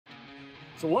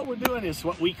So what we're doing is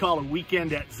what we call a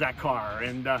weekend at Zakar,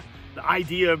 and the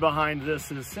idea behind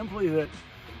this is simply that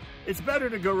it's better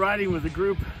to go riding with a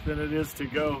group than it is to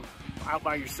go out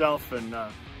by yourself and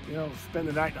you know, spend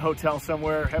the night in a hotel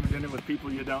somewhere, have dinner with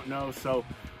people you don't know. So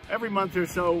every month or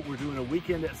so we're doing a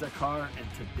weekend at Zakar, and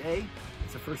today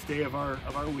it's the first day of our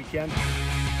weekend.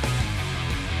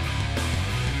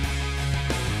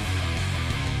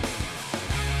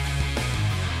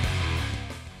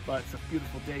 But it's a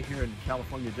beautiful day here in the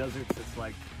California deserts. It's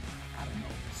like, I don't know,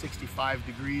 65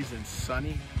 degrees and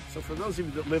sunny. So for those of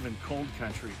you that live in cold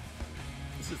country,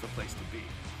 this is the place to be.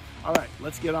 All right,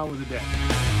 let's get on with the day.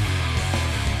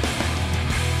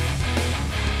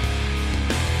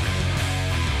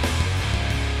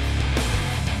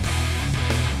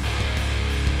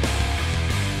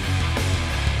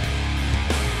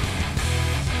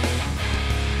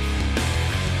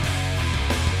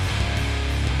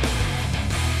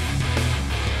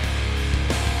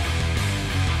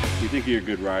 You think you're a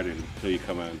good rider until you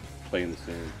come out and play in the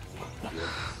sand.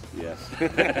 Yes.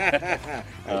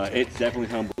 It definitely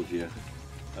humbles you.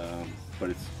 But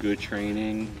it's good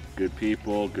training, good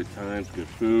people, good times, good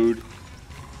food,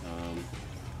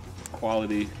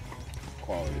 quality.